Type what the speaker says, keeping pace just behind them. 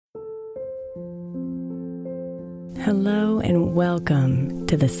Hello and welcome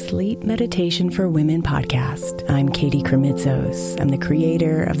to the Sleep Meditation for Women podcast. I'm Katie Kremitzos. I'm the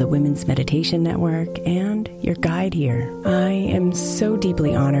creator of the Women's Meditation Network and your guide here. I am so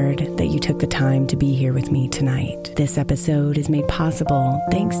deeply honored that you took the time to be here with me tonight. This episode is made possible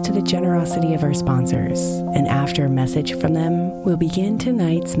thanks to the generosity of our sponsors. And after a message from them, we'll begin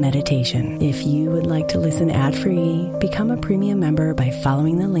tonight's meditation. If you would like to listen ad-free, become a premium member by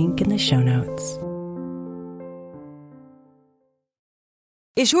following the link in the show notes.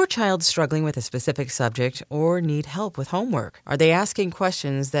 Is your child struggling with a specific subject or need help with homework? Are they asking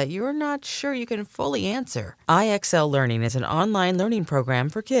questions that you're not sure you can fully answer? IXL Learning is an online learning program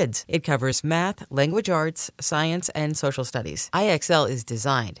for kids. It covers math, language arts, science, and social studies. IXL is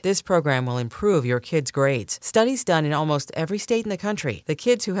designed. This program will improve your kids' grades. Studies done in almost every state in the country. The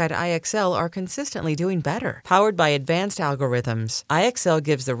kids who had IXL are consistently doing better. Powered by advanced algorithms, IXL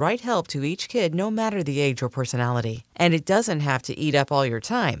gives the right help to each kid no matter the age or personality. And it doesn't have to eat up all your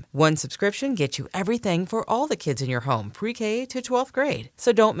time. One subscription gets you everything for all the kids in your home, pre-K to 12th grade.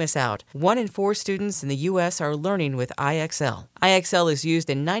 So don't miss out. 1 in 4 students in the U.S. are learning with IXL. IXL is used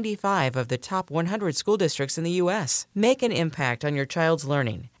in 95 of the top 100 school districts in the U.S. Make an impact on your child's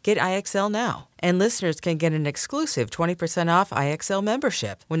learning. Get IXL now. And listeners can get an exclusive 20% off IXL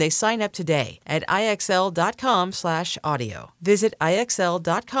membership when they sign up today at IXL.com/audio. Visit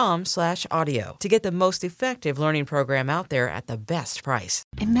IXL.com/audio to get the most effective learning program out there at the best price.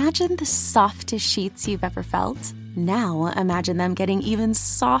 Imagine the softest sheets you've ever felt. Now imagine them getting even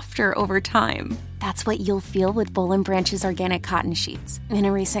softer over time. That's what you'll feel with Boll & Branch's organic cotton sheets. In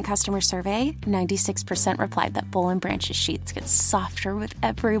a recent customer survey, 96% replied that Boll & Branch's sheets get softer with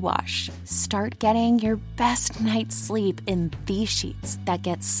every wash. Start getting your best night's sleep in these sheets that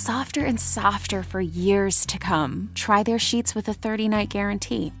get softer and softer for years to come. Try their sheets with a 30-night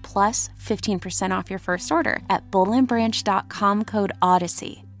guarantee, plus 15% off your first order at bollandbranch.com code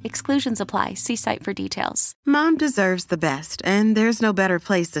ODYSSEY. Exclusions apply. See site for details. Mom deserves the best, and there's no better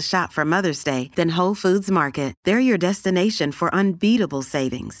place to shop for Mother's Day than Whole Foods Market. They're your destination for unbeatable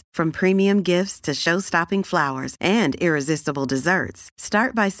savings, from premium gifts to show-stopping flowers and irresistible desserts.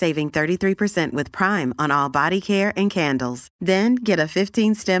 Start by saving 33% with Prime on all body care and candles. Then get a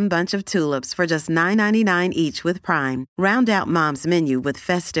 15-stem bunch of tulips for just $9.99 each with Prime. Round out Mom's menu with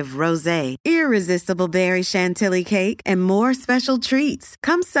festive rosé, irresistible berry chantilly cake, and more special treats.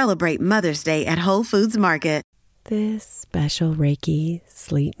 Come celebrate Mother's Day at Whole Foods Market. This special Reiki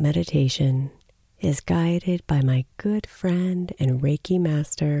sleep meditation is guided by my good friend and Reiki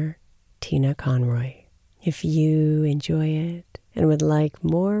master, Tina Conroy. If you enjoy it and would like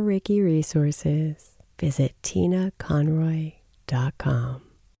more Reiki resources, visit tinaconroy.com.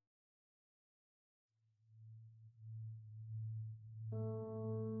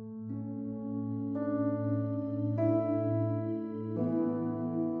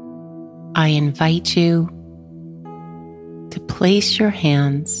 I invite you to place your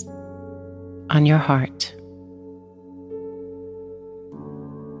hands on your heart.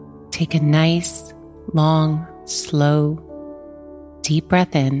 Take a nice, long, slow, deep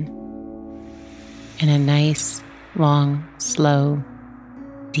breath in, and a nice, long, slow,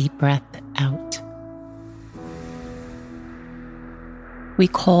 deep breath out. We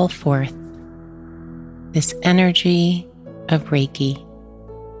call forth this energy of Reiki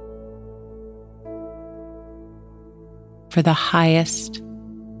for the highest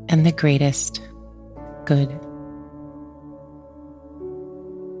and the greatest good.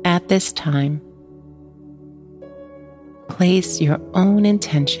 At this time, place your own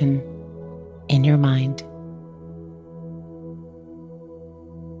intention in your mind.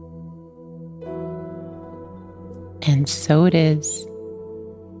 And so it is,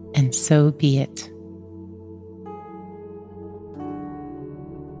 and so be it.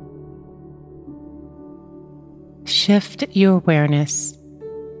 Shift your awareness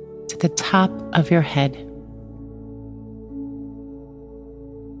to the top of your head.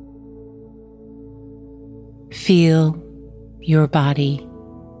 Feel your body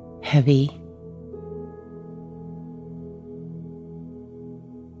heavy.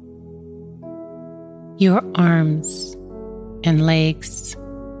 Your arms and legs,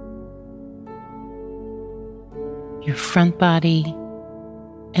 your front body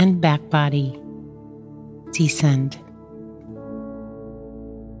and back body descend.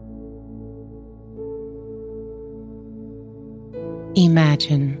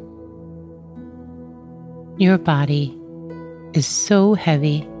 Imagine your body is so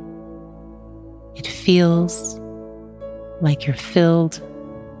heavy, it feels like you're filled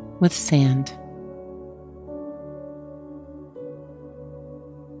with sand.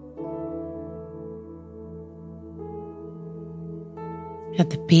 At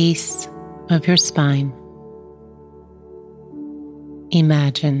the base of your spine,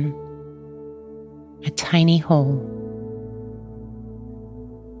 imagine a tiny hole.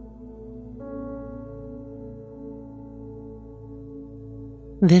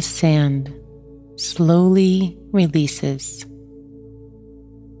 This sand slowly releases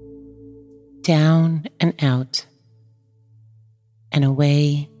down and out and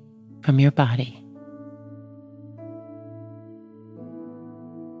away from your body.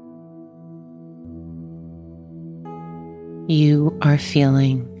 You are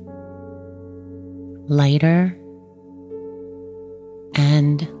feeling lighter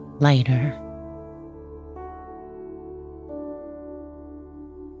and lighter.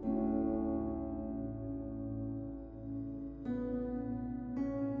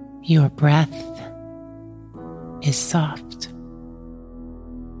 Your breath is soft.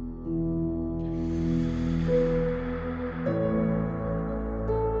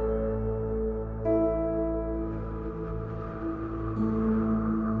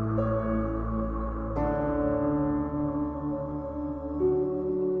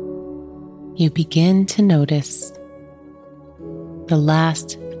 You begin to notice the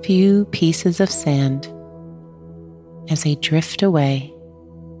last few pieces of sand as they drift away,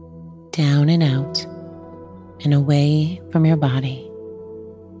 down and out, and away from your body.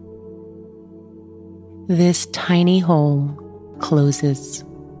 This tiny hole closes,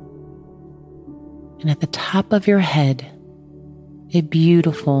 and at the top of your head, a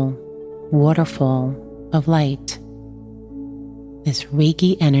beautiful waterfall of light, this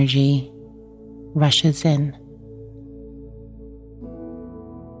Reiki energy, rushes in.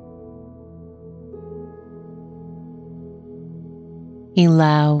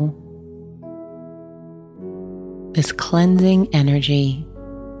 Allow this cleansing energy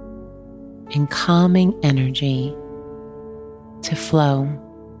and calming energy to flow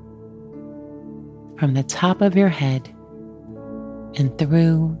from the top of your head and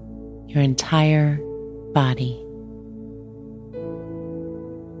through your entire body.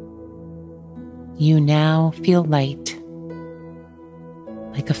 You now feel light,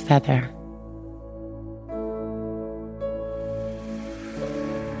 like a feather.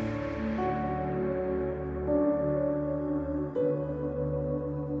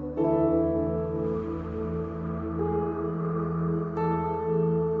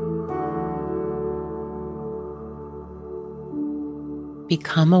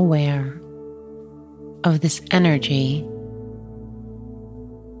 Become aware of this energy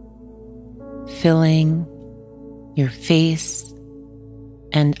filling your face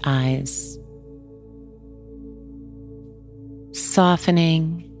and eyes,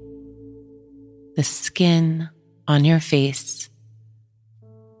 softening the skin on your face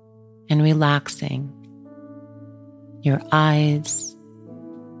and relaxing your eyes,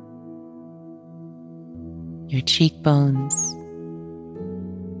 your cheekbones,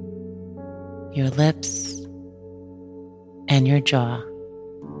 your lips, and your jaw.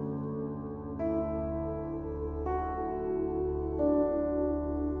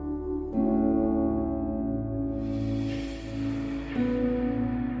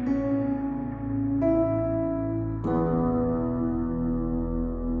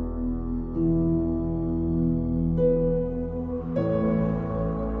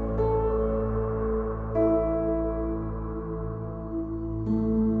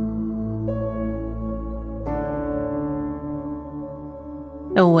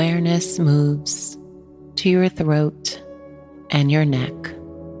 Awareness moves to your throat and your neck.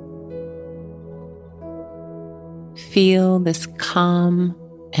 Feel this calm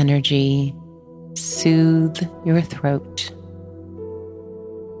energy soothe your throat.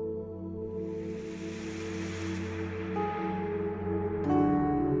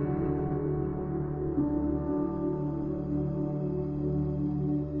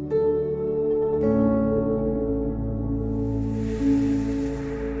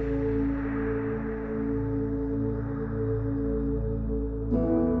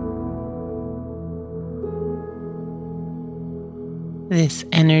 This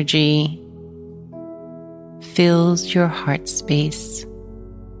energy fills your heart space.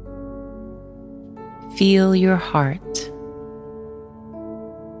 Feel your heart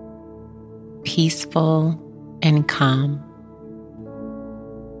peaceful and calm.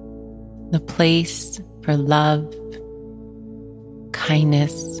 The place for love,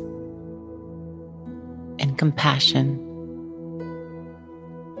 kindness, and compassion.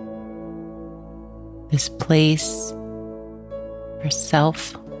 This place for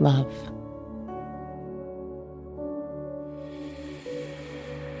self-love.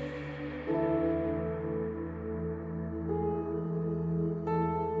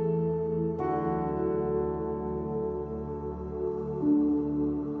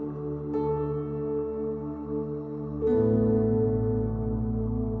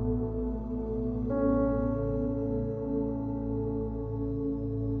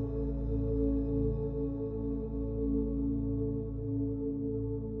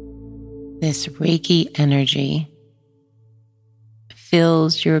 This Reiki energy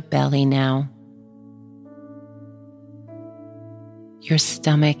fills your belly now, your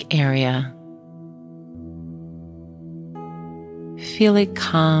stomach area. Feel it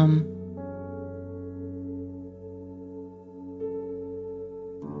calm.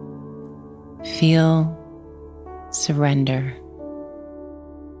 Feel surrender.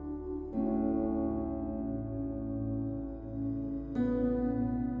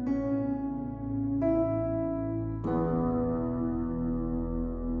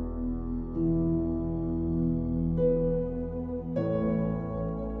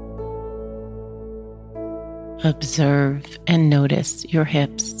 Observe and notice your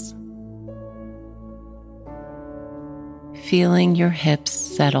hips. Feeling your hips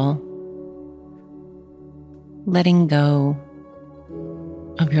settle, letting go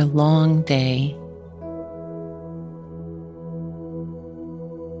of your long day.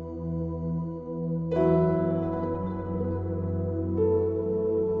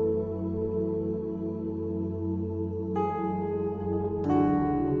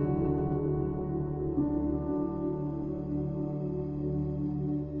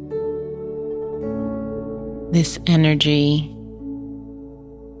 This energy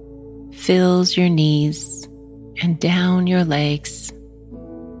fills your knees and down your legs,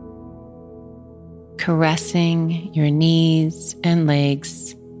 caressing your knees and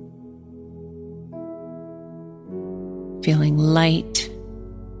legs, feeling light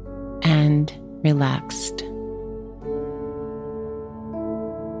and relaxed.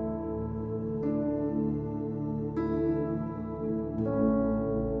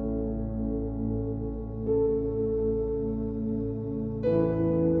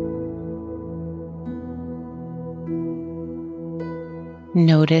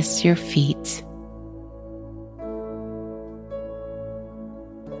 Notice your feet.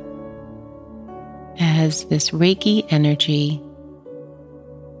 As this Reiki energy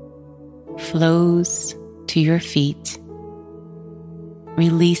flows to your feet,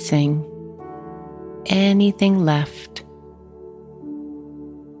 releasing anything left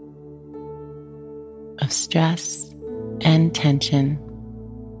of stress and tension.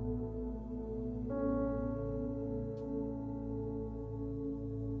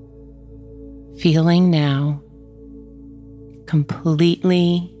 Feeling now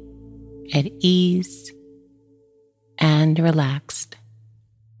completely at ease and relaxed.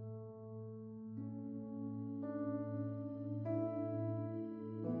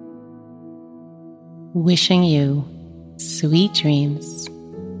 Wishing you sweet dreams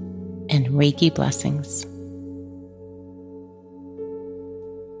and Reiki blessings.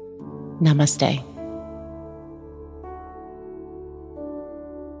 Namaste.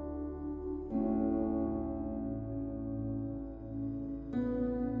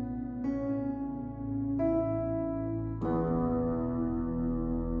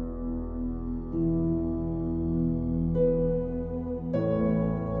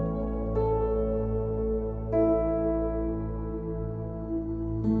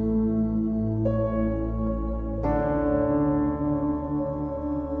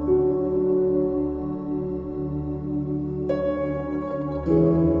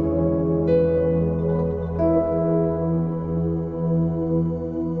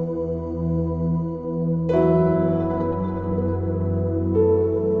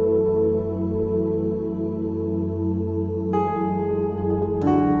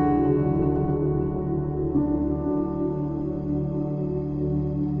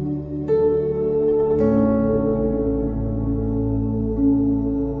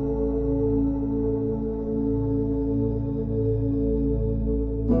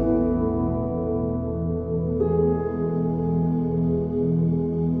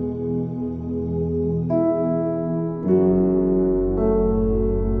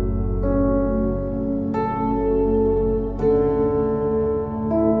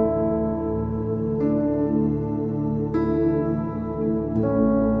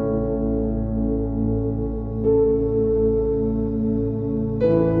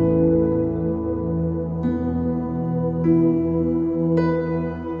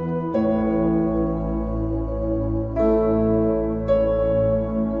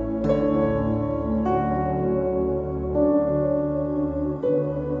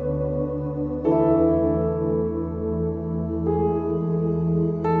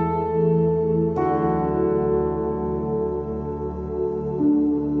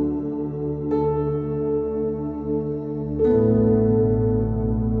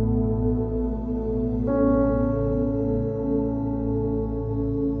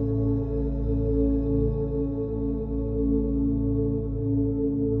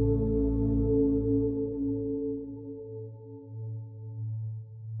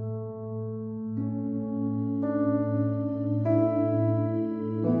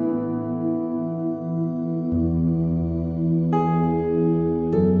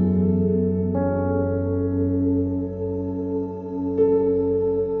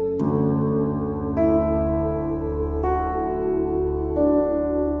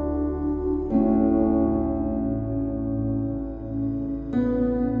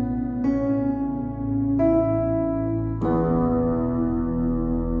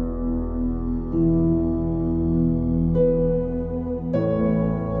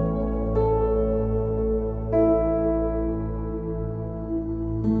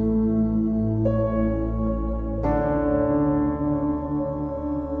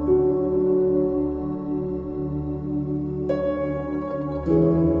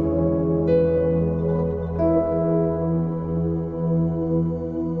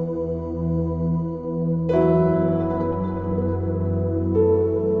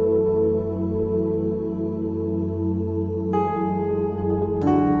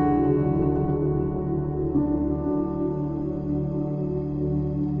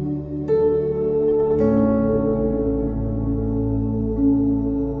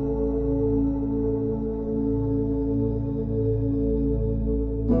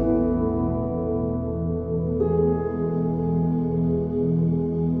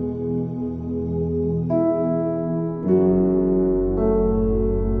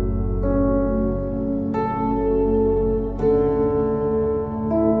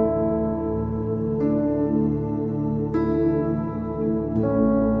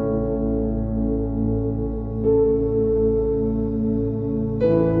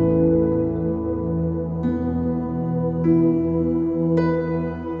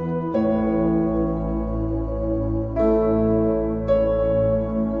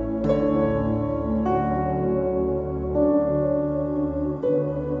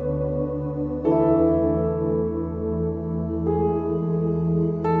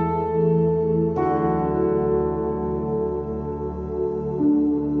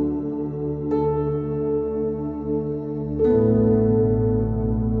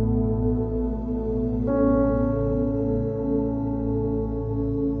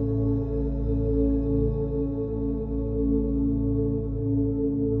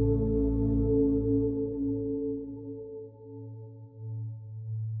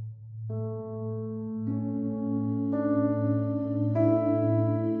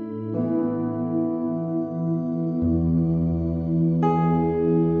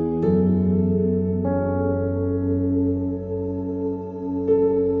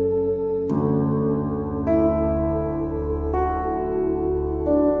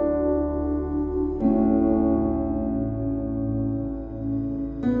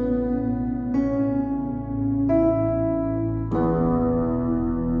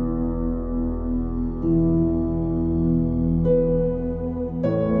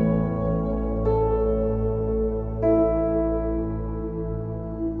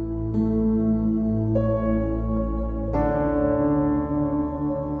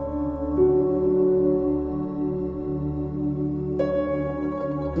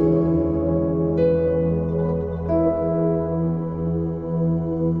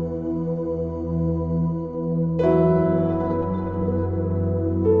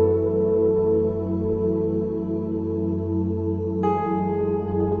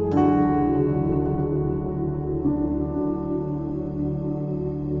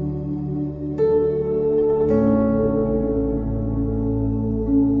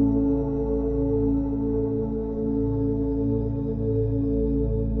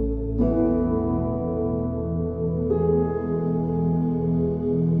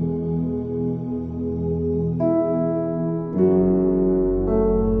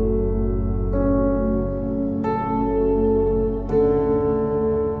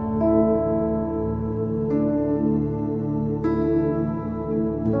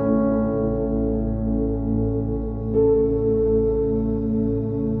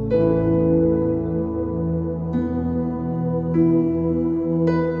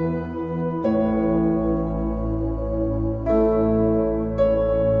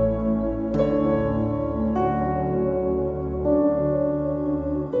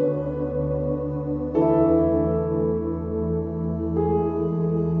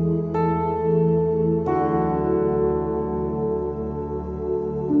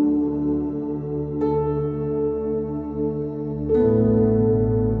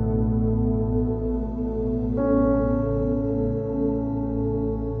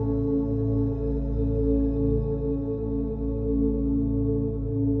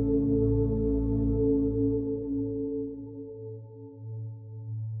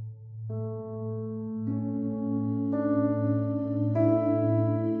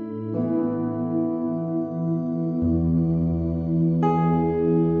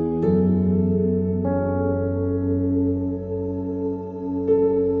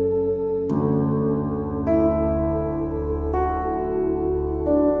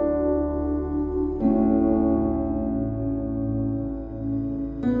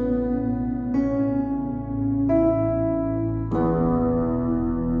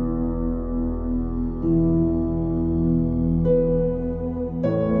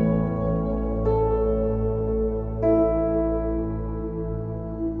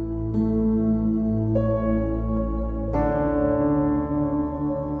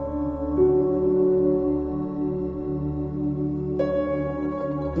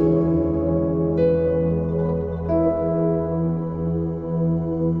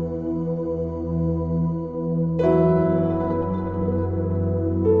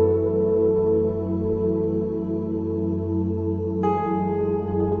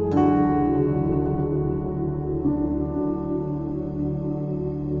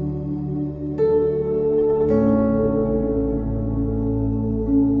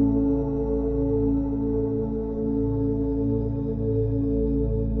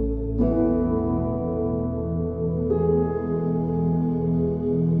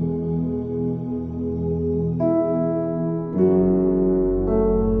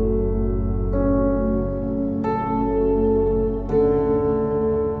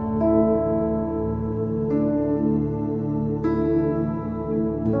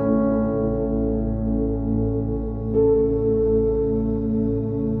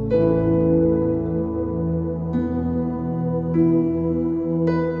 you.